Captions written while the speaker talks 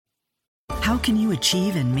How can you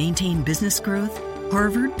achieve and maintain business growth?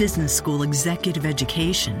 Harvard Business School Executive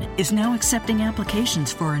Education is now accepting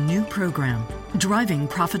applications for a new program, Driving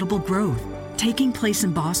Profitable Growth. Taking place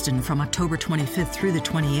in Boston from October 25th through the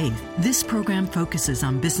 28th, this program focuses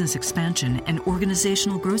on business expansion and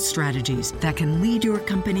organizational growth strategies that can lead your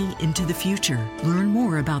company into the future. Learn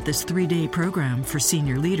more about this 3-day program for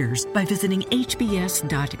senior leaders by visiting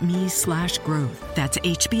hbs.me/growth. That's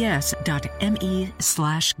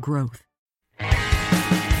hbs.me/growth.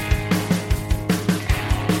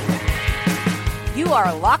 You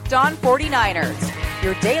are Locked On 49ers,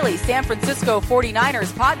 your daily San Francisco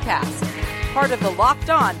 49ers podcast. Part of the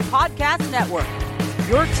Locked On Podcast Network,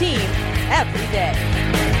 your team every day.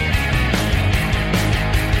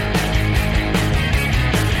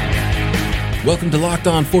 Welcome to Locked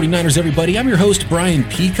On 49ers, everybody. I'm your host, Brian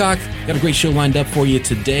Peacock. Got a great show lined up for you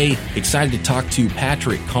today. Excited to talk to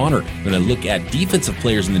Patrick Connor. We're going to look at defensive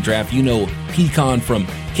players in the draft. You know Peacon from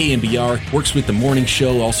KNBR, works with the morning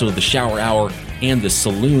show, also the shower hour, and the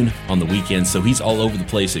saloon on the weekends. So he's all over the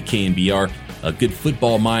place at KNBR. A good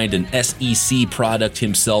football mind, an SEC product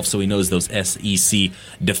himself, so he knows those SEC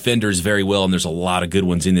defenders very well, and there's a lot of good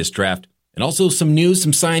ones in this draft. And also some news,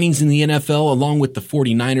 some signings in the NFL, along with the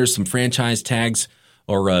 49ers, some franchise tags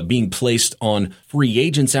are being placed on free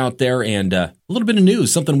agents out there, and a little bit of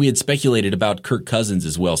news, something we had speculated about Kirk Cousins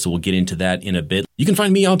as well, so we'll get into that in a bit. You can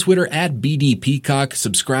find me on Twitter at BDPeacock,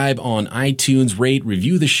 subscribe on iTunes, rate,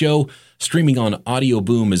 review the show, streaming on Audio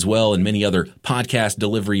Boom as well, and many other podcast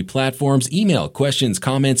delivery platforms. Email questions,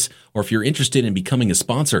 comments, or if you're interested in becoming a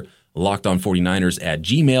sponsor, LockedOn49ers at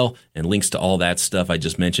Gmail, and links to all that stuff I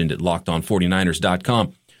just mentioned at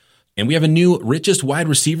LockedOn49ers.com. And we have a new richest wide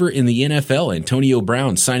receiver in the NFL, Antonio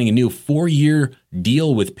Brown, signing a new 4-year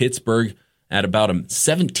deal with Pittsburgh at about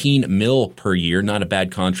 $17 million per year. Not a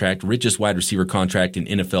bad contract. Richest wide receiver contract in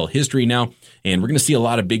NFL history now. And we're going to see a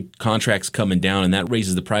lot of big contracts coming down, and that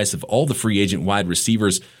raises the price of all the free agent wide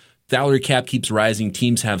receivers. Salary cap keeps rising.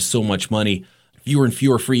 Teams have so much money. Fewer and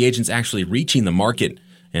fewer free agents actually reaching the market.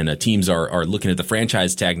 And teams are looking at the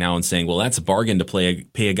franchise tag now and saying, well, that's a bargain to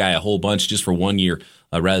pay a guy a whole bunch just for 1 year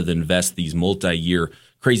rather than invest these multi-year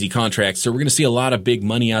crazy contracts. So we're going to see a lot of big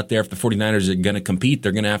money out there. If the 49ers are going to compete,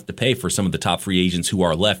 they're going to have to pay for some of the top free agents who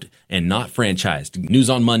are left and not franchised. News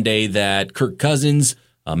on Monday that Kirk Cousins,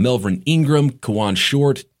 Melvin Ingram, Kawan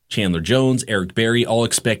Short, Chandler Jones, Eric Berry, all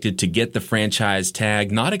expected to get the franchise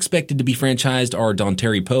tag. Not expected to be franchised are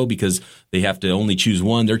Dontari Poe because they have to only choose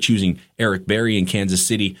one. They're choosing Eric Berry in Kansas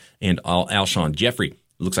City and Alshon Jeffrey. It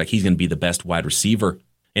looks like he's going to be the best wide receiver.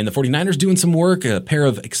 And the 49ers doing some work. A pair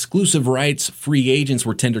of exclusive rights free agents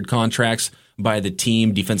were tendered contracts by the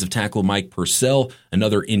team. Defensive tackle Mike Purcell,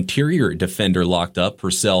 another interior defender locked up.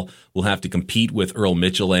 Purcell will have to compete with Earl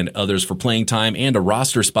Mitchell and others for playing time and a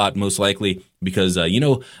roster spot most likely because,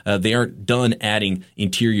 they aren't done adding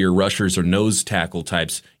interior rushers or nose tackle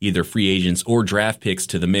types, either free agents or draft picks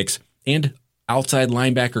to the mix. And outside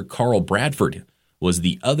linebacker Carl Bradford was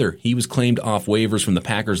the other. He was claimed off waivers from the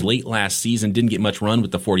Packers late last season, didn't get much run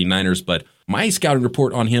with the 49ers, but my scouting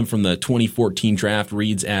report on him from the 2014 draft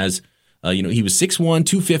reads as, he was 6'1",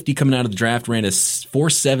 250 coming out of the draft, ran a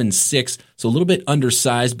 4.76, so a little bit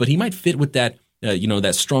undersized, but he might fit with that,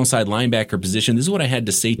 that strong side linebacker position. This is what I had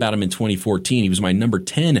to say about him in 2014. He was my number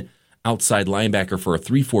 10 outside linebacker for a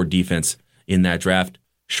 3-4 defense in that draft.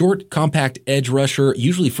 Short, compact edge rusher,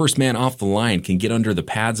 usually first man off the line, can get under the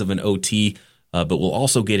pads of an OT, but will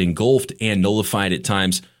also get engulfed and nullified at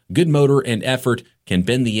times. Good motor and effort, can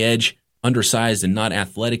bend the edge, undersized and not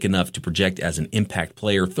athletic enough to project as an impact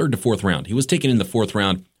player. 3rd to 4th round. He was taken in the 4th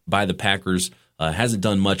round by the Packers. Hasn't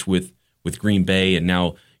done much with Green Bay, and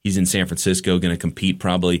now he's in San Francisco, going to compete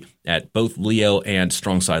probably at both Leo and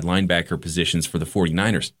strong side linebacker positions for the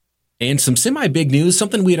 49ers. And some semi-big news,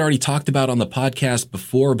 something we had already talked about on the podcast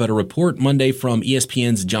before, but a report Monday from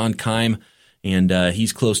ESPN's John Keim, and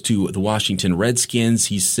he's close to the Washington Redskins.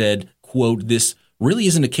 He said, quote, "This really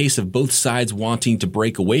isn't a case of both sides wanting to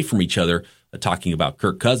break away from each other," talking about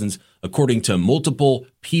Kirk Cousins. According to multiple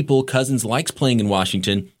people, Cousins likes playing in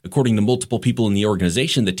Washington. According to multiple people in the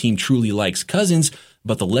organization, the team truly likes Cousins,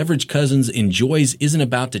 but the leverage Cousins enjoys isn't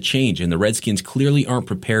about to change, and the Redskins clearly aren't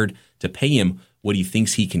prepared to pay him what he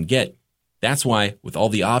thinks he can get. That's why, with all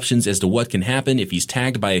the options as to what can happen if he's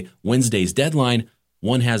tagged by Wednesday's deadline,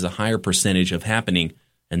 one has a higher percentage of happening,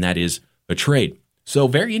 and that is a trade. So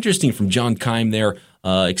very interesting from John Keim there.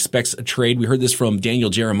 Expects a trade. We heard this from Daniel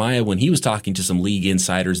Jeremiah when he was talking to some league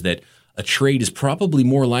insiders that a trade is probably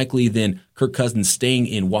more likely than Kirk Cousins staying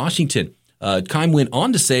in Washington. Keim went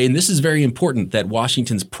on to say, and this is very important, that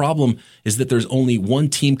Washington's problem is that there's only one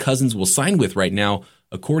team Cousins will sign with right now,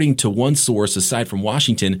 according to one source aside from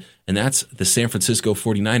Washington, and that's the San Francisco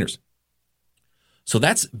 49ers. So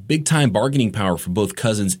that's big-time bargaining power for both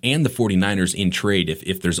Cousins and the 49ers in trade.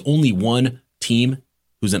 If there's only one team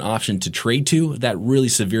who's an option to trade to, that really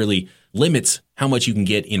severely limits how much you can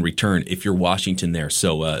get in return if you're Washington there.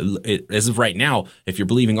 So as of right now, if you're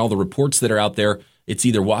believing all the reports that are out there, it's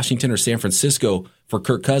either Washington or San Francisco for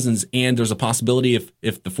Kirk Cousins, and there's a possibility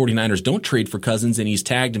if the 49ers don't trade for Cousins and he's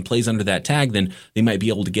tagged and plays under that tag, then they might be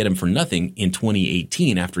able to get him for nothing in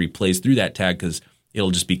 2018 after he plays through that tag, because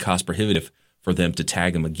it'll just be cost prohibitive for them to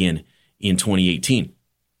tag him again in 2018.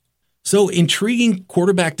 So intriguing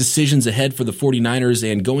quarterback decisions ahead for the 49ers,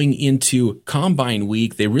 and going into Combine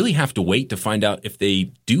Week, they really have to wait to find out if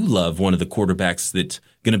they do love one of the quarterbacks that's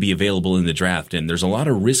going to be available in the draft. And there's a lot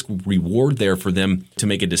of risk reward there for them to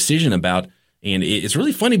make a decision about. And it's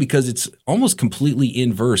really funny because it's almost completely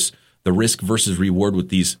inverse, the risk versus reward with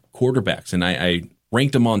these quarterbacks. And I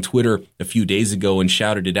ranked them on Twitter a few days ago and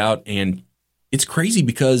shouted it out. And it's crazy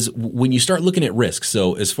because when you start looking at risk,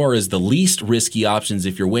 so as far as the least risky options,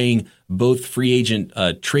 if you're weighing both free agent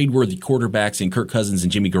trade-worthy quarterbacks in Kirk Cousins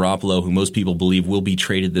and Jimmy Garoppolo, who most people believe will be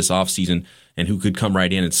traded this offseason and who could come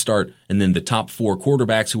right in and start, and then the top four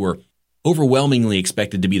quarterbacks who are overwhelmingly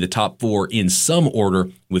expected to be the top four in some order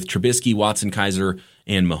with Trubisky, Watson, Kaiser,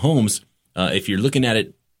 and Mahomes, if you're looking at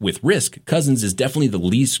it with risk, Cousins is definitely the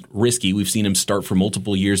least risky. We've seen him start for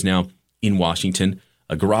multiple years now in Washington.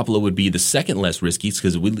 Garoppolo would be the second less risky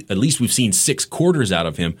because at least we've seen 6 quarters out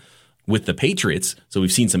of him with the Patriots. So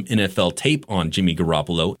we've seen some NFL tape on Jimmy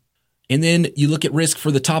Garoppolo. And then you look at risk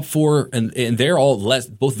for the top 4, and they're all less.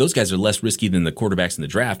 Both of those guys are less risky than the quarterbacks in the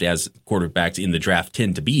draft, as quarterbacks in the draft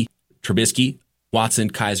tend to be. Trubisky, Watson,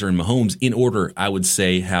 Kaiser, and Mahomes, in order, I would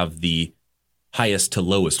say, have the highest to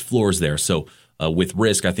lowest floors there. So with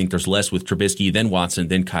risk, I think there's less with Trubisky, then Watson,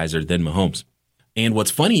 then Kaiser, then Mahomes. And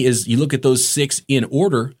what's funny is you look at those 6 in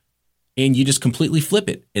order and you just completely flip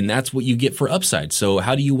it. And that's what you get for upside. So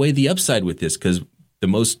how do you weigh the upside with this? Because the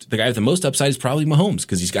guy with the most upside is probably Mahomes,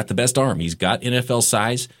 because he's got the best arm. He's got NFL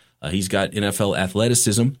size. He's got NFL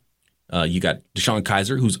athleticism. You got Deshaun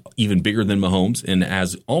Kaiser, who's even bigger than Mahomes and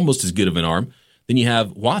has almost as good of an arm. Then you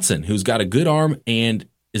have Watson, who's got a good arm and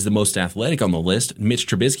is the most athletic on the list. Mitch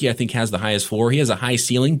Trubisky, I think, has the highest floor. He has a high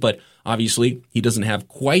ceiling, but obviously he doesn't have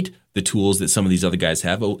quite the tools that some of these other guys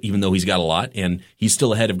have, even though he's got a lot, and he's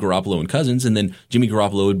still ahead of Garoppolo and Cousins, and then Jimmy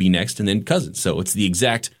Garoppolo would be next, and then Cousins. So it's the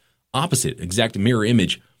exact opposite, exact mirror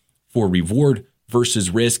image for reward versus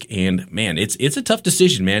risk, and man, it's a tough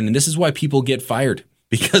decision, man, and this is why people get fired,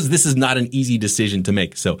 because this is not an easy decision to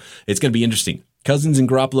make. So it's going to be interesting. Cousins and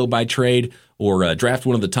Garoppolo by trade, or draft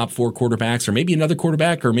one of the top 4 quarterbacks, or maybe another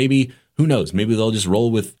quarterback, or maybe, who knows, maybe they'll just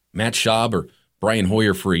roll with Matt Schaub or Brian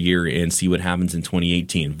Hoyer for a year and see what happens in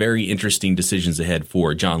 2018. Very interesting decisions ahead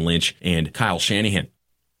for John Lynch and Kyle Shanahan.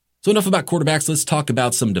 So enough about quarterbacks. Let's talk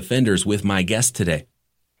about some defenders with my guest today.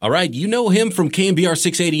 All right, you know him from KMBR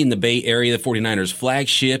 680 in the Bay Area, the 49ers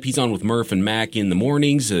flagship. He's on with Murph and Mac in the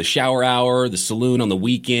mornings, the shower hour, the saloon on the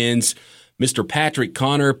weekends. Mr. Patrick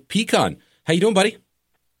Connor Pecan. How you doing, buddy?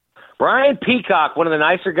 Brian Peacock, one of the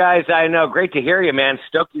nicer guys I know. Great to hear you, man.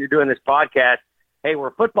 Stoked you're doing this podcast. Hey,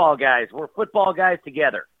 we're football guys. We're football guys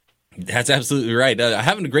together. That's absolutely right.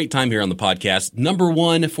 Having a great time here on the podcast. Number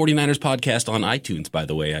 1 49ers podcast on iTunes, by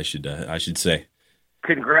the way, I should say.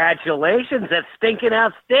 Congratulations. That's stinking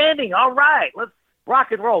outstanding. All right. Let's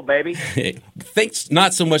rock and roll, baby. Thanks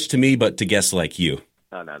not so much to me, but to guests like you.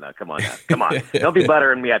 No. Come on now. Come on. Don't be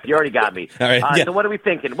buttering me up. You already got me. All right. Yeah. So what are we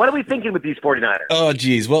thinking? What are we thinking with these 49ers? Oh,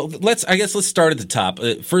 geez. Well, let's start at the top.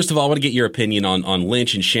 First of all, I want to get your opinion on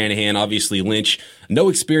Lynch and Shanahan. Obviously, Lynch, no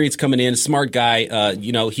experience coming in, smart guy.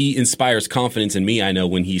 He inspires confidence in me, I know,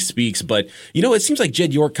 when he speaks. But, it seems like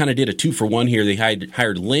Jed York kind of did a 2-for-1 here. They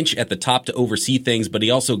hired Lynch at the top to oversee things, but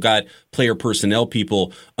he also got player personnel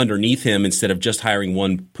people underneath him instead of just hiring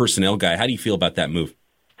one personnel guy. How do you feel about that move?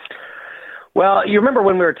 Well, you remember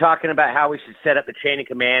when we were talking about how we should set up the chain of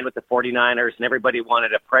command with the 49ers, and everybody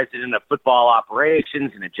wanted a president of football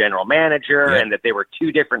operations and a general manager, and that they were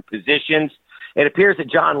 2 different positions. It appears that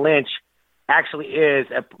John Lynch actually is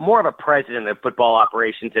more of a president of football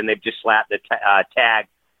operations, and they've just slapped the tag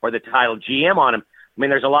or the title GM on him. I mean,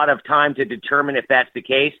 there's a lot of time to determine if that's the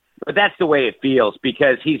case, but that's the way it feels,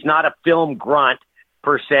 because he's not a film grunt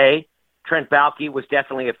per se. Trent Baalke was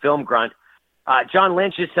definitely a film grunt. John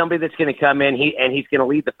Lynch is somebody that's going to come in, he's going to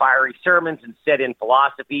lead the fiery sermons and set in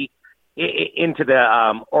philosophy into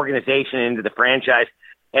the organization, into the franchise.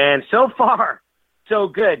 And so far, so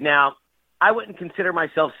good. Now, I wouldn't consider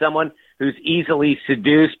myself someone who's easily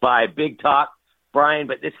seduced by big talk, Brian,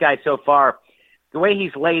 but this guy so far, the way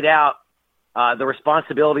he's laid out the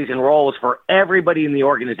responsibilities and roles for everybody in the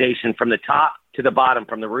organization from the top to the bottom,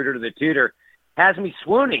 from the rooter to the tutor, has me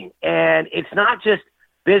swooning. And it's not just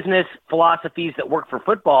business philosophies that work for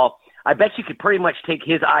football. I bet you could pretty much take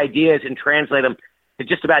his ideas and translate them to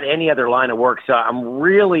just about any other line of work. So I'm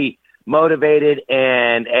really motivated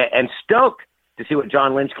and stoked to see what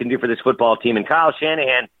John Lynch can do for this football team. And Kyle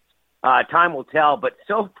Shanahan, time will tell. But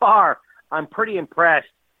so far, I'm pretty impressed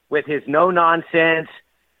with his no-nonsense,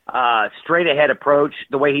 straight-ahead approach,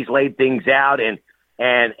 the way he's laid things out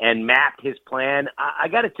and mapped his plan. I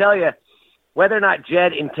got to tell you, whether or not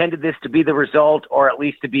Jed intended this to be the result or at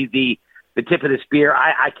least to be the tip of the spear,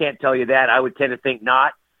 I can't tell you that. I would tend to think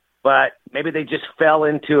not. But maybe they just fell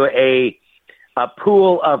into a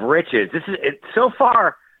pool of riches. It's so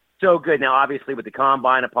far so good. Now, obviously, with the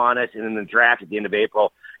combine upon us and then the draft at the end of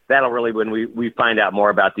April, that'll really when we find out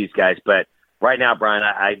more about these guys. But right now, Brian,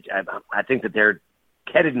 I think that they're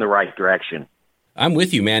headed in the right direction. I'm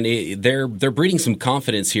with you, man. They're breeding some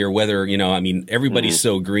confidence here. Whether everybody's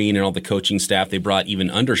so green and all the coaching staff they brought even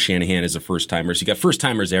under Shanahan as a first timer. So you got first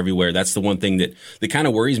timers everywhere. That's the one thing that kind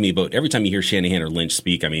of worries me. But every time you hear Shanahan or Lynch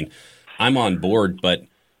speak, I'm on board. But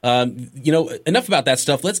enough about that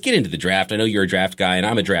stuff. Let's get into the draft. I know you're a draft guy, and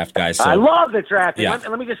I'm a draft guy. So I love the draft. Yeah.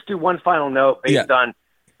 Let me just do one final note based on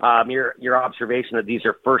your observation that these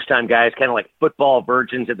are first time guys, kind of like football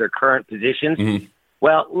virgins at their current positions. Mm-hmm.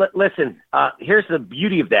 Well, listen, here's the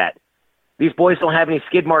beauty of that. These boys don't have any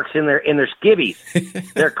skid marks in their skivvies.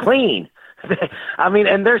 They're clean.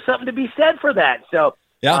 And there's something to be said for that. So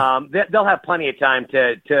they'll have plenty of time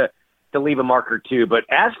to leave a mark or two. But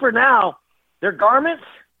as for now, their garments,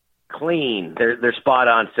 clean. They're spot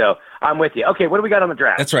on. So I'm with you. Okay, what do we got on the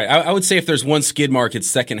draft? That's right. I would say if there's one skid mark, it's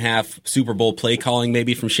second half Super Bowl play calling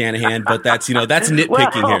maybe from Shanahan. But that's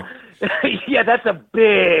nitpicking here. Yeah, that's a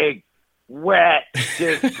big – wet,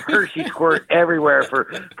 just Hershey squirt everywhere for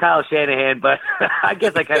Kyle Shanahan, but I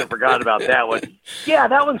guess I kind of forgot about that one. Yeah,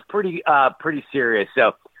 that one's pretty serious.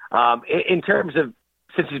 So in terms of,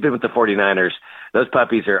 since he's been with the 49ers, those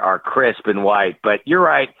puppies are crisp and white. But you're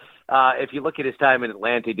right. If you look at his time in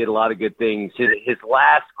Atlanta, he did a lot of good things. His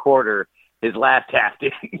last quarter, his last half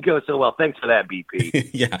didn't go so well. Thanks for that, BP.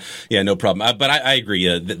 Yeah, no problem. But I agree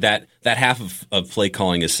that half of play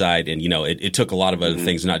calling aside, and it took a lot of other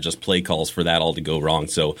things, not just play calls, for that all to go wrong.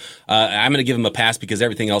 So I'm going to give him a pass because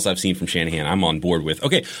everything else I've seen from Shanahan, I'm on board with.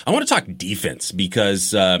 Okay, I want to talk defense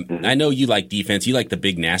because I know you like defense. You like the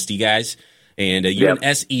big nasty guys, and you're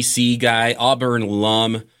an SEC guy, Auburn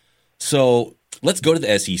alum. So let's go to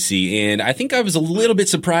the SEC, and I think I was a little bit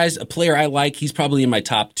surprised. A player I like, he's probably in my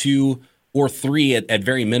top 2 or 3 at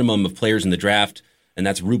very minimum of players in the draft, and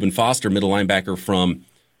that's Reuben Foster, middle linebacker from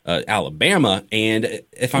Alabama. And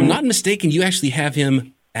if I'm not mistaken, you actually have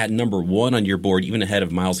him at number 1 on your board, even ahead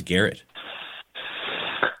of Myles Garrett.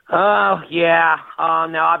 Oh, yeah.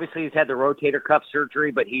 Now, obviously, he's had the rotator cuff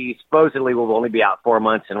surgery, but he supposedly will only be out 4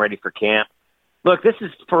 months and ready for camp. Look, this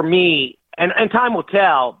is, for me, and time will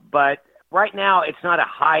tell, but right now it's not a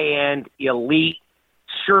high-end, elite,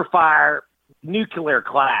 surefire, nuclear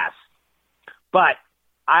class. But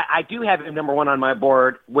I do have him number 1 on my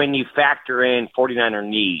board when you factor in 49er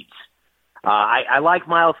needs. I like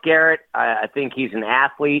Myles Garrett. I think he's an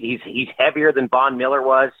athlete. He's heavier than Von Miller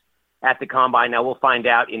was at the combine. Now we'll find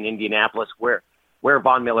out in Indianapolis where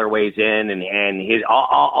Von Miller weighs in and his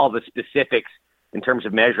all the specifics in terms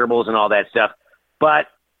of measurables and all that stuff. But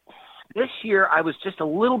this year I was just a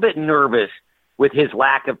little bit nervous with his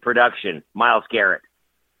lack of production, Myles Garrett.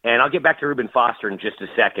 And I'll get back to Reuben Foster in just a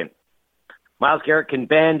second. Myles Garrett can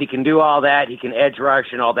bend, he can do all that, he can edge rush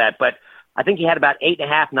and all that, but I think he had about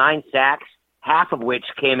 8.5, 9 sacks, half of which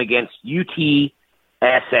came against UTSA.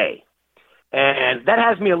 And that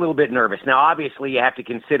has me a little bit nervous. Now, obviously, you have to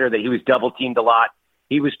consider that he was double-teamed a lot,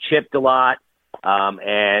 he was chipped a lot,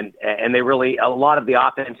 and they really, a lot of the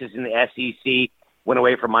offenses in the SEC went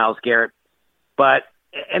away from Myles Garrett.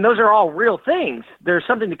 And those are all real things. There's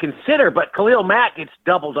something to consider, but Khalil Mack gets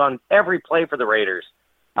doubled on every play for the Raiders.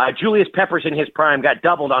 Julius Peppers in his prime got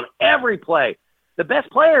doubled on every play. The best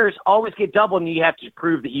players always get doubled, and you have to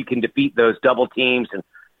prove that you can defeat those double teams and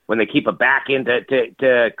when they keep a back in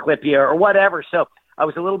to clip you or whatever. So I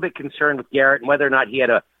was a little bit concerned with Garrett and whether or not he had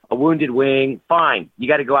a wounded wing. Fine, you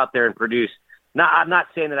got to go out there and produce. Now, I'm not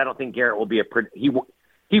saying that I don't think Garrett will be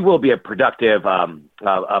he will be a productive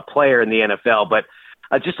a player in the NFL, but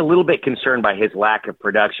just a little bit concerned by his lack of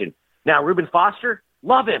production. Now, Reuben Foster,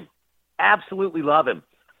 love him, absolutely love him.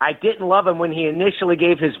 I didn't love him when he initially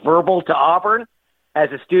gave his verbal to Auburn as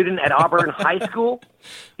a student at Auburn High School.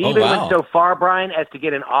 He even went so far, Brian, as to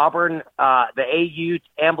get an Auburn, the AU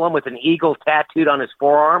emblem with an eagle tattooed on his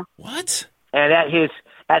forearm. What? And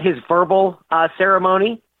at his verbal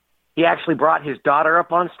ceremony, he actually brought his daughter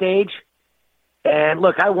up on stage. And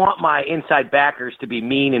look, I want my inside backers to be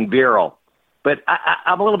mean and virile, but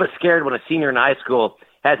I'm a little bit scared when a senior in high school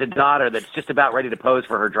has a daughter that's just about ready to pose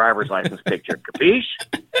for her driver's license picture. Capiche?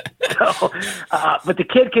 So, but the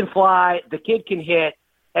kid can fly, the kid can hit,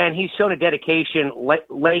 and he's shown a dedication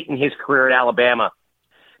late in his career at Alabama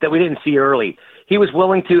that we didn't see early. He was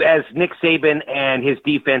willing to, as Nick Saban and his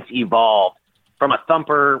defense evolved from a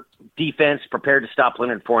thumper defense prepared to stop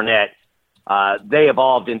Leonard Fournette, they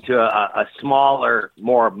evolved into a smaller,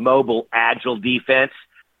 more mobile, agile defense.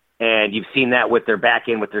 And you've seen that with their back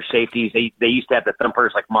end, with their safeties. They used to have the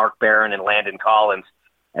thumpers like Mark Barron and Landon Collins,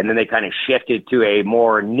 and then they kind of shifted to a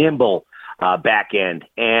more nimble back end.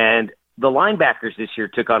 And the linebackers this year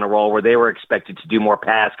took on a role where they were expected to do more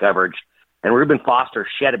pass coverage. And Reuben Foster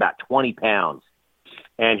shed about 20 pounds,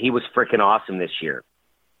 and he was freaking awesome this year.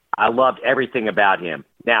 I loved everything about him.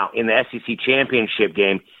 Now, in the SEC championship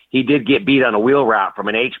game, he did get beat on a wheel route from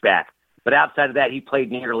an H-back. But outside of that, he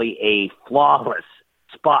played nearly a flawless,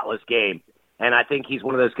 spotless game. And I think he's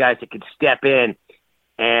one of those guys that could step in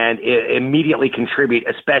and immediately contribute,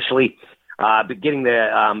 especially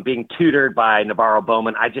being tutored by Navarro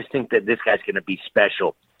Bowman. I just think that this guy's going to be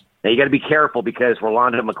special. Now, you got to be careful because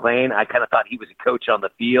Rolando McClain, I kind of thought he was a coach on the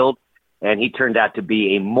field, and he turned out to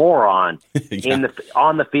be a moron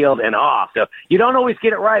on the field and off. So you don't always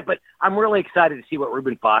get it right, but I'm really excited to see what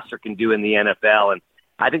Reuben Foster can do in the NFL. And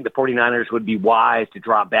I think the 49ers would be wise to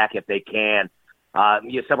drop back if they can,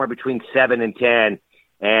 somewhere between 7 and 10.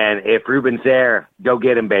 And if Reuben's there, go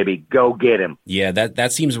get him, baby. Go get him. Yeah,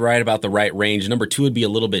 that seems right about the right range. Number 2 would be a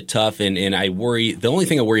little bit tough, and I worry. The only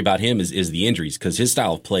thing I worry about him is the injuries, because his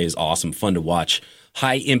style of play is awesome, fun to watch,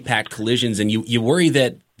 high impact collisions, and you worry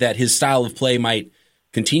that his style of play might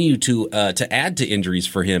continue to add to injuries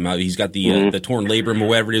for him. He's got the torn labrum or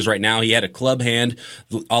whatever it is right now. He had a club hand,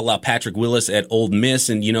 a la Patrick Willis at Ole Miss,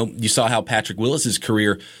 and you saw how Patrick Willis's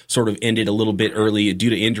career sort of ended a little bit early due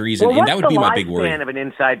to injuries, and that would be my big worry. What's the lifespan of an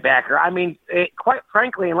inside backer? I mean, quite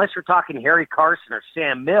frankly, unless you're talking Harry Carson or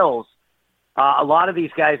Sam Mills, a lot of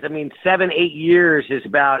these guys, I mean, 7-8 years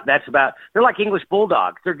they're like English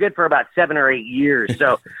Bulldogs. They're good for about 7 or 8 years.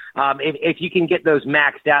 So if you can get those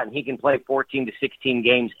maxed out and he can play 14 to 16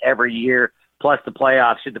 games every year, plus the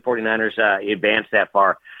playoffs, should the 49ers advance that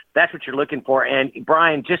far, that's what you're looking for. And,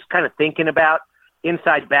 Brian, just kind of thinking about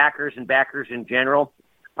inside backers and backers in general,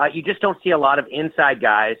 you just don't see a lot of inside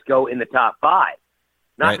guys go in the top 5.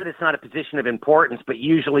 Not that it's not a position of importance, but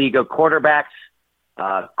usually you go quarterbacks,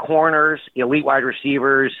 corners, elite wide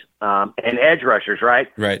receivers, and edge rushers, right?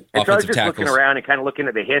 Right. And so I was just tackles. looking around and kind of looking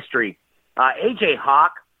at the history. A.J.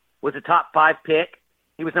 Hawk was a top 5 pick.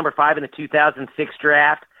 He was number 5 in the 2006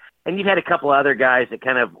 draft. And you've had a couple other guys that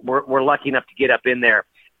kind of were lucky enough to get up in there.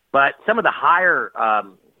 But some of the higher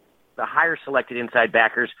selected inside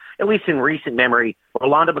backers, at least in recent memory,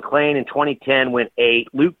 Rolando McClain in 2010 went 8.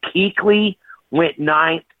 Luke Kuechly went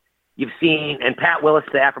 9th. You've seen, and Pat Willis,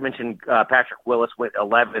 the aforementioned Patrick Willis, went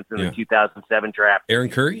 11th in the 2007 draft. Aaron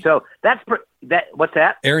Curry? So what's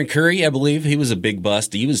that? Aaron Curry, I believe. He was a big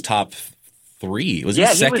bust. He was top 3. Was he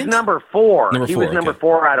second? He was number 4. He was number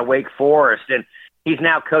 4 out of Wake Forest, and he's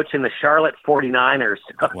now coaching the Charlotte 49ers.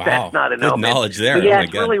 So wow. That's not a good knowledge there. But yeah,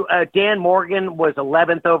 it's really Dan Morgan was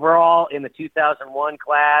 11th overall in the 2001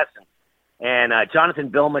 class, and Jonathan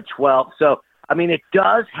Vilma 12th. So, I mean, it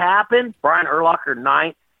does happen. Brian Urlacher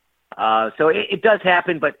 9th. So it does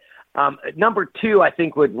happen, but number 2, I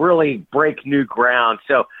think, would really break new ground.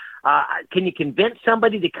 So can you convince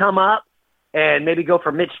somebody to come up and maybe go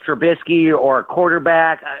for Mitch Trubisky or a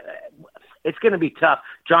quarterback? It's going to be tough.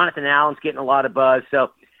 Jonathan Allen's getting a lot of buzz.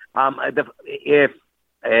 So if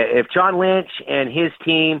John Lynch and his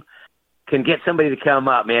team can get somebody to come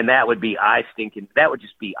up, man, that would be that would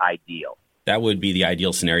just be ideal. That would be the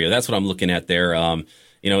ideal scenario. That's what I'm looking at there. And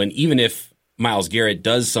even if Myles Garrett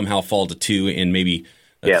does somehow fall to 2 and maybe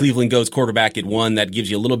Cleveland goes quarterback at 1, that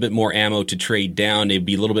gives you a little bit more ammo to trade down. It'd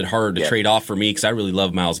be a little bit harder to trade off for me because I really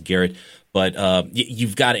love Myles Garrett. But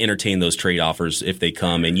you've got to entertain those trade offers if they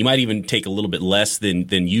come, and you might even take a little bit less than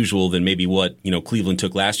usual than maybe what Cleveland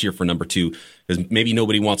took last year for number 2, because maybe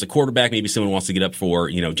nobody wants a quarterback, maybe someone wants to get up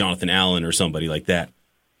for Jonathan Allen or somebody like that.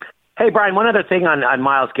 Hey, Brian, one other thing on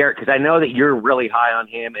Myles Garrett, because I know that you're really high on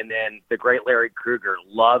him, and then the great Larry Krueger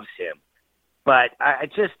loves him. But I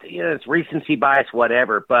just, it's recency bias,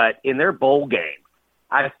 whatever. But in their bowl game,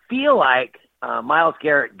 I feel like Myles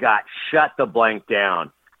Garrett got shut the blank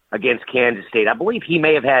down against Kansas State. I believe he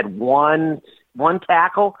may have had one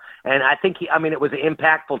tackle, and I think it was an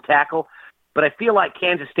impactful tackle. But I feel like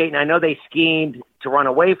Kansas State, and I know they schemed to run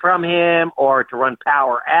away from him or to run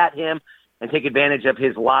power at him and take advantage of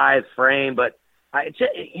his lithe frame. But I'm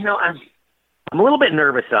a little bit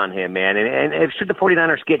nervous on him, man. And if should the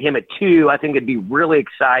 49ers get him at 2, I think it'd be really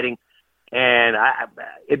exciting. And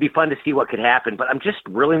it'd be fun to see what could happen. But I'm just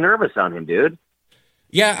really nervous on him, dude.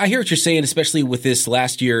 Yeah, I hear what you're saying, especially with this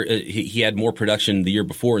last year. He had more production the year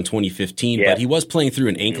before in 2015, but he was playing through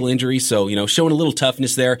an ankle injury, so showing a little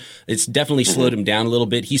toughness there. It's definitely slowed him down a little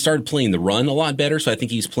bit. He started playing the run a lot better, so I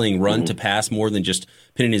think he's playing run to pass more than just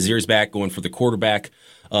pinning his ears back, going for the quarterback.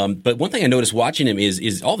 But one thing I noticed watching him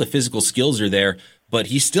is all the physical skills are there, but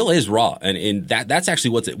he still is raw, and that's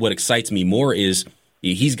actually what excites me more is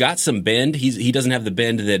he's got some bend. He doesn't have the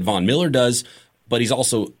bend that Von Miller does, but he's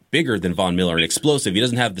also bigger than Von Miller and explosive. He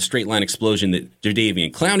doesn't have the straight line explosion that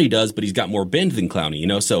Jadeveon Clowney does, but he's got more bend than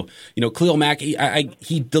Clowney, So, Khalil Mack,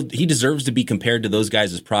 he deserves to be compared to those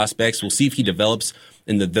guys as prospects. We'll see if he develops.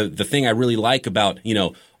 And the thing I really like about,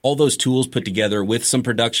 all those tools put together with some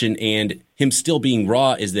production and him still being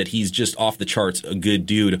raw is that he's just off the charts, a good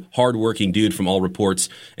dude, hardworking dude from all reports.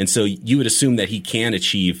 And so you would assume that he can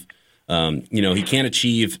achieve he can't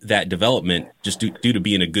achieve that development just due to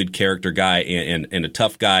being a good character guy and a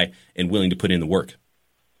tough guy and willing to put in the work.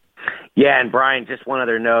 Yeah, and Brian, just one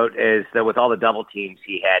other note is that with all the double teams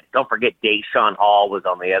he had, don't forget Deshaun Hall was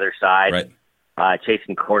on the other side,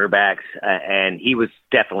 chasing quarterbacks, and he was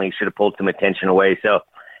definitely should have pulled some attention away. So,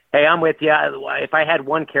 hey, I'm with you. If I had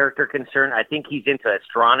one character concern, I think he's into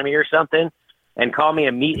astronomy or something, and call me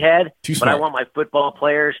a meathead, but I want my football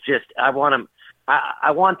players I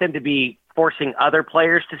want them to be forcing other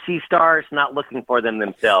players to see stars, not looking for them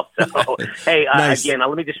themselves. So, hey, nice. Again,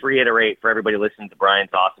 let me just reiterate for everybody listening to Brian's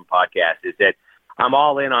awesome podcast is that I'm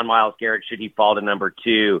all in on Myles Garrett should he fall to number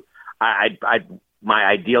 2. My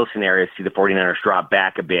ideal scenario is see the 49ers drop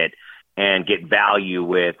back a bit and get value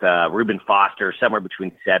with Reuben Foster somewhere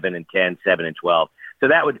between 7 and 10, 7 and 12. So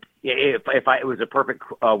that would, if it was a perfect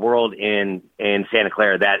world in Santa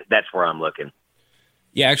Clara, that's where I'm looking.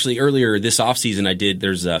 Yeah, actually, earlier this offseason,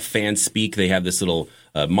 there's FanSpeak. They have this little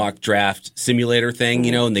mock draft simulator thing,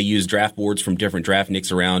 and they use draft boards from different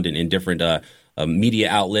draftniks around in different media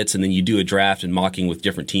outlets, and then you do a draft and mocking with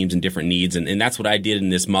different teams and different needs. And that's what I did in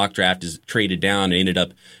this mock draft is traded down and ended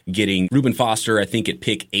up getting Reuben Foster, I think at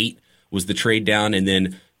pick 8 was the trade down, and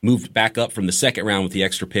then moved back up from the second round with the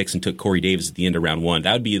extra picks and took Corey Davis at the end of round 1.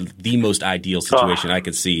 That would be the most ideal situation I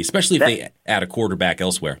could see, especially if they add a quarterback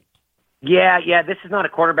elsewhere. Yeah, this is not a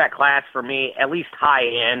quarterback class for me, at least high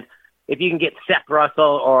end. If you can get Seth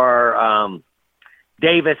Russell or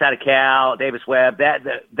Davis out of Cal, Davis Webb, that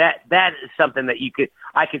is something that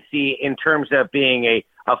I could see in terms of being a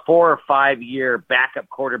 4 or 5 year backup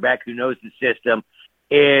quarterback who knows the system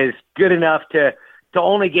is good enough to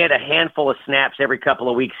only get a handful of snaps every couple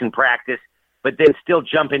of weeks in practice, but then still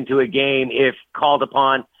jump into a game if called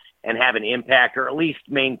upon and have an impact or at least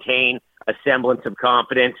maintain a semblance of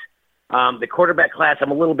confidence. The quarterback class,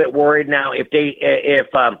 I'm a little bit worried now. If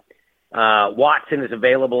Watson is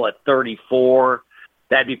available at 34,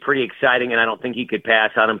 that'd be pretty exciting, and I don't think you could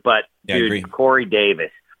pass on him. But, dude, Corey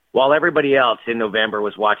Davis, while everybody else in November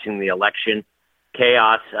was watching the election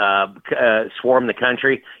chaos swarm the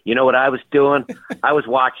country, you know what I was doing? I was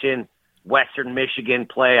watching Western Michigan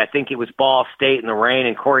play. I think it was Ball State in the rain,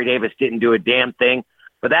 and Corey Davis didn't do a damn thing.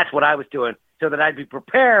 But that's what I was doing, so that I'd be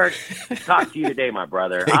prepared to talk to you today, my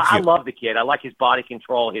brother. I love the kid. I like his body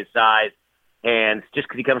control, his size, and just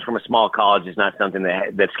because he comes from a small college is not something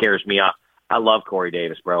that scares me off. I love Corey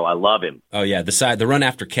Davis, bro. I love him. Oh, yeah, the run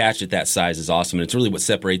after catch at that size is awesome, and it's really what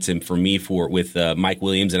separates him from me with Mike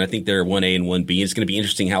Williams, and I think they're 1A and 1B. It's going to be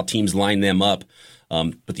interesting how teams line them up,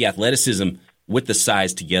 but the athleticism with the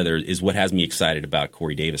size together is what has me excited about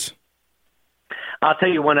Corey Davis. I'll tell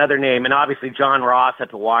you one other name, and obviously John Ross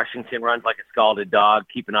up to Washington runs like a scalded dog.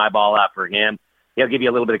 Keep an eyeball out for him. He'll give you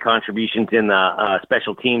a little bit of contributions in the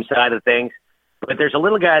special team side of things. But there's a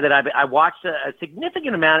little guy that I watched a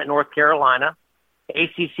significant amount at North Carolina,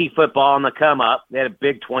 ACC football on the come up. They had a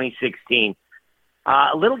big 2016.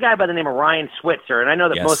 A little guy by the name of Ryan Switzer, and I know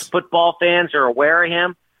that most football fans are aware of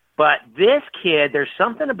him, but this kid, there's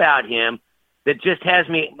something about him that just has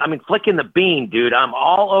me, flicking the bean, dude. I'm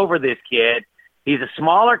all over this kid. He's a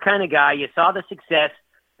smaller kind of guy. You saw the success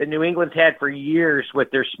that New England's had for years with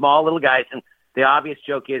their small little guys, and the obvious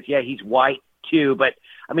joke is, he's white too, but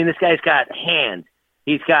this guy's got hands.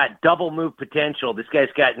 He's got double move potential. This guy's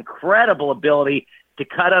got incredible ability to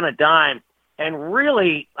cut on a dime and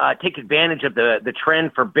really take advantage of the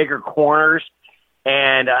trend for bigger corners.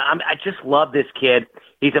 And I just love this kid.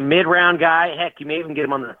 He's a mid-round guy. Heck, you may even get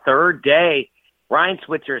him on the third day. Ryan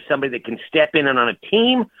Switzer is somebody that can step in and on a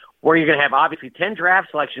team where you're going to have obviously 10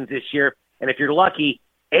 draft selections this year, and if you're lucky,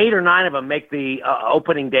 8 or 9 of them make the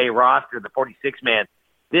opening day roster, the 46-man.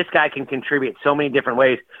 This guy can contribute so many different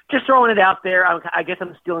ways. Just throwing it out there. I guess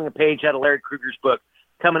I'm stealing a page out of Larry Krueger's book,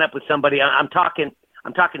 coming up with somebody. I'm talking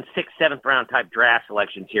 6th, 7th round type draft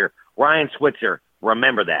selections here. Ryan Switzer,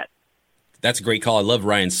 remember that. That's a great call. I love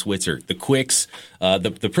Ryan Switzer. The quicks, the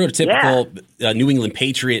prototypical New England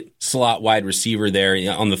Patriot slot wide receiver there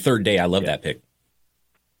on the third day. I love that pick.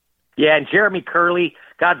 Yeah, and Jeremy Curley,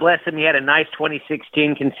 God bless him. He had a nice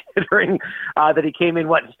 2016 considering that he came in,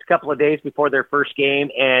 just a couple of days before their first game,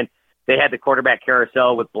 and they had the quarterback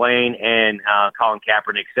carousel with Blaine and Colin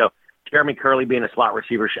Kaepernick. So Jeremy Curley being a slot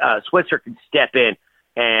receiver, Switzer can step in,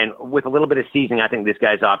 and with a little bit of seasoning, I think this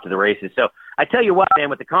guy's off to the races. So I tell you what, man,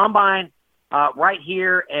 with the Combine right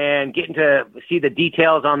here and getting to see the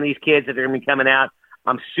details on these kids that are going to be coming out,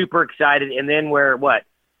 I'm super excited. And then we're,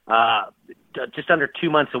 just under 2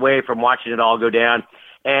 months away from watching it all go down.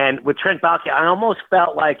 And with Trent Baalke, I almost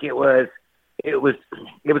felt like it was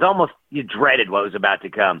almost, you dreaded what was about to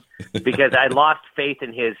come because I lost faith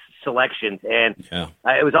in his selections. And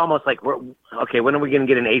it was almost like, okay, when are we going to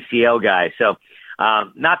get an ACL guy? So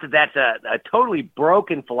not that that's a totally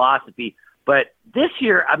broken philosophy, but this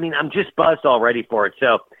year, I mean, I'm just buzzed already for it.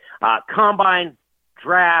 So Combine,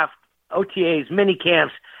 draft, OTAs, mini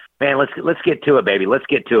camps, man, let's get to it, baby. Let's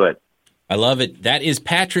get to it. I love it. That is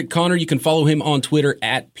Patrick Connor. You can follow him on Twitter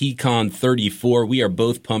at Pecan34. We are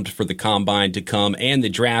both pumped for the Combine to come and the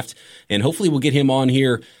draft, and hopefully we'll get him on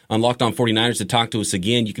here on Locked On 49ers to talk to us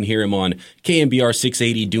again. You can hear him on KMBR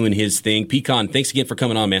 680 doing his thing. Pecan, thanks again for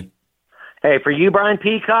coming on, man. Hey, for you, Brian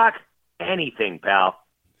Peacock, anything, pal.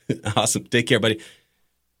 Awesome. Take care, buddy.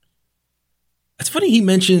 It's funny he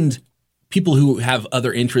mentioned people who have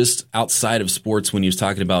other interests outside of sports when he was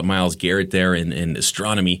talking about Myles Garrett there and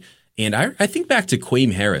astronomy. And I think back to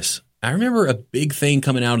Quaim Harris. I remember a big thing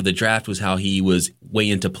coming out of the draft was how he was way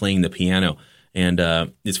into playing the piano. And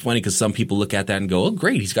it's funny because some people look at that and go, oh,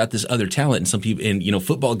 great, he's got this other talent. And some people, and,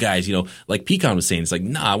 football guys, like Pecan was saying, it's like,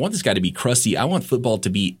 nah, I want this guy to be crusty. I want football to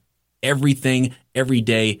be everything, every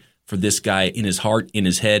day for this guy in his heart, in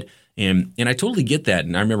his head. And I totally get that.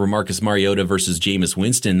 And I remember Marcus Mariota versus Jameis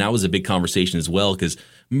Winston. That was a big conversation as well because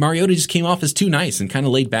Mariota just came off as too nice and kind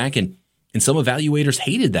of laid back, and some evaluators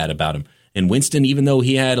hated that about him. And Winston, even though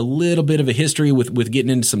he had a little bit of a history with getting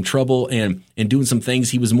into some trouble and doing some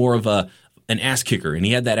things, he was more of an ass kicker, and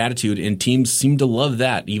he had that attitude, and teams seemed to love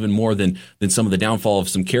that even more than some of the downfall of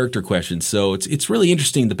some character questions. So it's really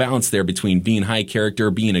interesting, the balance there between being high character,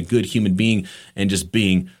 being a good human being, and just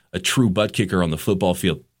being a true butt kicker on the football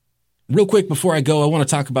field. Real quick before I go, I want to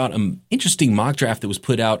talk about an interesting mock draft that was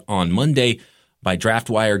put out on Monday by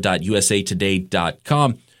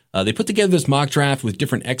draftwire.usatoday.com. They put together this mock draft with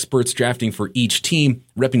different experts drafting for each team.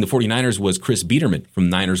 Repping the 49ers was Chris Biederman from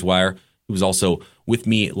Niners Wire, who was also with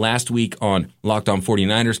me last week on Locked On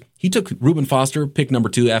 49ers. He took Reuben Foster, pick number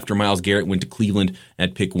 2, after Myles Garrett went to Cleveland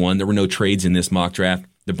at pick 1. There were no trades in this mock draft.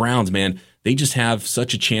 The Browns, man, they just have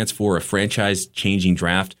such a chance for a franchise-changing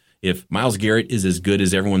draft. If Myles Garrett is as good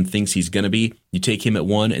as everyone thinks he's going to be, you take him at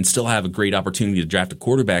 1 and still have a great opportunity to draft a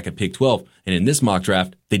quarterback at pick 12. And in this mock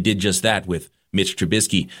draft, they did just that with Mitch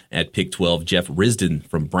Trubisky at pick 12. Jeff Risdon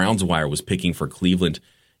from Browns Wire was picking for Cleveland.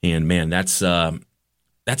 And, man, that's a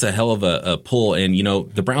hell of a pull. And,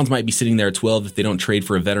 the Browns might be sitting there at 12 if they don't trade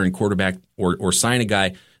for a veteran quarterback or sign a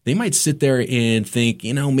guy. They might sit there and think,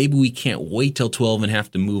 maybe we can't wait till 12 and have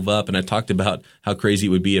to move up. And I talked about how crazy it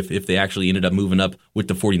would be if they actually ended up moving up with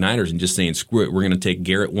the 49ers and just saying, screw it, we're going to take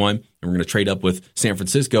Garrett 1 and we're going to trade up with San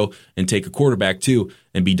Francisco and take a quarterback 2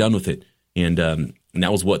 and be done with it. And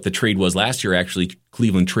that was what the trade was last year. Actually,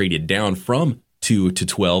 Cleveland traded down from 2 to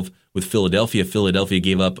 12 with Philadelphia. Philadelphia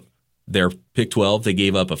gave up their pick 12. They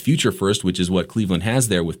gave up a future first, which is what Cleveland has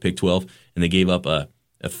there with pick 12. And they gave up a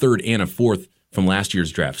third and a fourth from last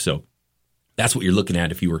year's draft. So that's what you're looking at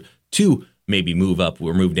if you were to maybe move up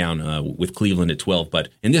or move down with Cleveland at 12. But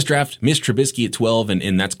in this draft, Mitch Trubisky at 12,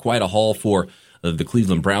 and that's quite a haul for the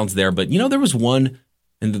Cleveland Browns there. But, there was one,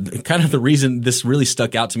 and kind of the reason this really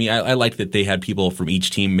stuck out to me, I liked that they had people from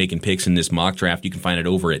each team making picks in this mock draft. You can find it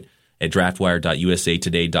over at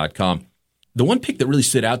draftwire.usatoday.com. The one pick that really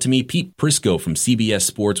stood out to me, Pete Prisco from CBS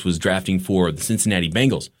Sports was drafting for the Cincinnati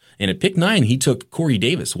Bengals. And at pick 9, he took Corey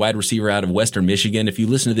Davis, wide receiver out of Western Michigan. If you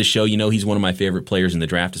listen to this show, he's one of my favorite players in the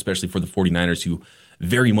draft, especially for the 49ers, who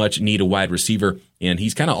very much need a wide receiver. And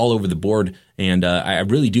he's kind of all over the board. And I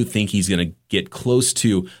really do think he's going to get close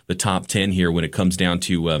to the top 10 here when it comes down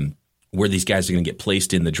to where these guys are going to get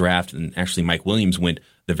placed in the draft. And actually, Mike Williams went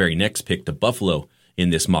the very next pick to Buffalo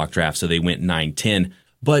in this mock draft. So they went 9-10.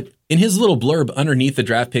 But In his little blurb underneath the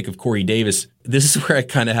draft pick of Corey Davis, this is where I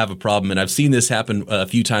kind of have a problem, and I've seen this happen a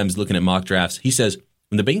few times looking at mock drafts. He says,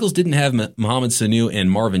 when the Bengals didn't have Mohamed Sanu and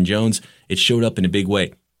Marvin Jones, it showed up in a big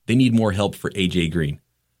way. They need more help for A.J. Green.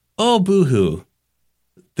 Oh, boo-hoo.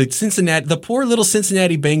 The poor little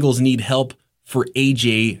Cincinnati Bengals need help for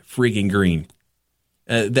A.J. friggin' Green.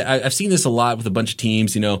 I've seen this a lot with a bunch of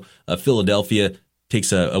teams. Philadelphia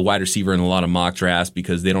takes a wide receiver in a lot of mock drafts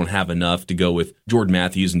because they don't have enough to go with Jordan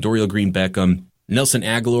Matthews and Dorial Green-Beckham, Nelson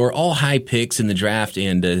Aguilar, all high picks in the draft.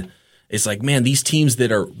 And it's like, man, these teams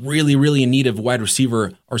that are really, really in need of wide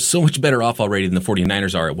receiver are so much better off already than the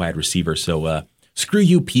 49ers are at wide receiver. So screw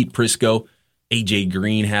you, Pete Prisco, A.J.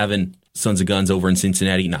 Green having Sons of Guns over in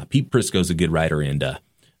Cincinnati. Nah, Pete Prisco's a good writer, and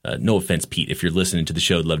no offense, Pete, if you're listening to the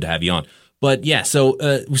show, I'd love to have you on. But yeah, so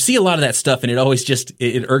we see a lot of that stuff, and it always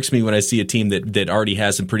it irks me when I see a team that already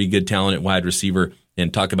has some pretty good talent at wide receiver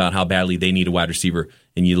and talk about how badly they need a wide receiver,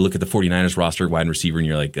 and you look at the 49ers roster wide receiver, and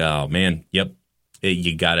you're like, oh man, yep,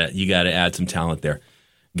 you gotta add some talent there.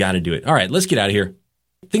 Got to do it. All right, let's get out of here.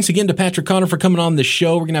 Thanks again to Patrick Connor for coming on the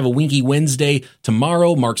show. We're going to have a Winky Wednesday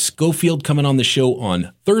tomorrow. Mark Schofield coming on the show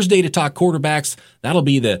on Thursday to talk quarterbacks. That'll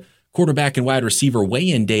be the quarterback and wide receiver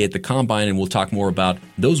weigh-in day at the Combine, and we'll talk more about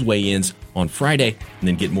those weigh-ins on Friday and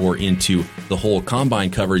then get more into the whole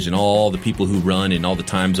Combine coverage and all the people who run and all the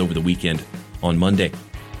times over the weekend on Monday.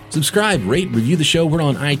 Subscribe, rate, review the show. We're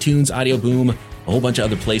on iTunes, Audio Boom, a whole bunch of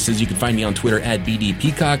other places. You can find me on Twitter at BD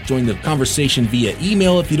Peacock. Join the conversation via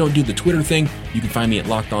email. If you don't do the Twitter thing, you can find me at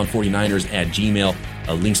LockedOn49ers@gmail.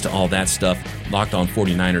 Links to all that stuff,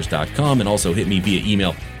 LockedOn49ers.com, and also hit me via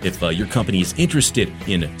email if your company is interested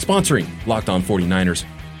in sponsoring Locked On 49ers.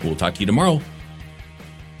 We'll talk to you tomorrow.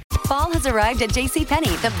 Fall has arrived at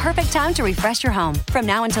JCPenney, the perfect time to refresh your home. From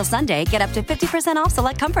now until Sunday, get up to 50% off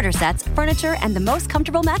select comforter sets, furniture, and the most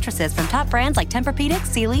comfortable mattresses from top brands like Tempur-Pedic,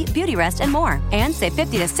 Sealy, Beautyrest, and more. And save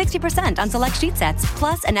 50 to 60% on select sheet sets,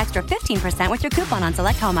 plus an extra 15% with your coupon on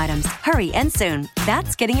select home items. Hurry and soon.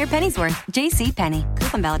 That's getting your pennies worth. JCPenney.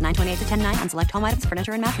 Coupon valid 9/28 to 10/9 on select home items,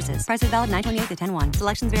 furniture, and mattresses. Prices valid 9/28 to 10/1.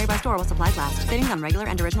 Selections vary by store while supplies last. Savings on regular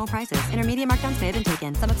and original prices. Intermediate markdowns may have been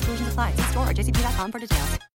taken. Some exclusions apply. See store or jcp.com for details.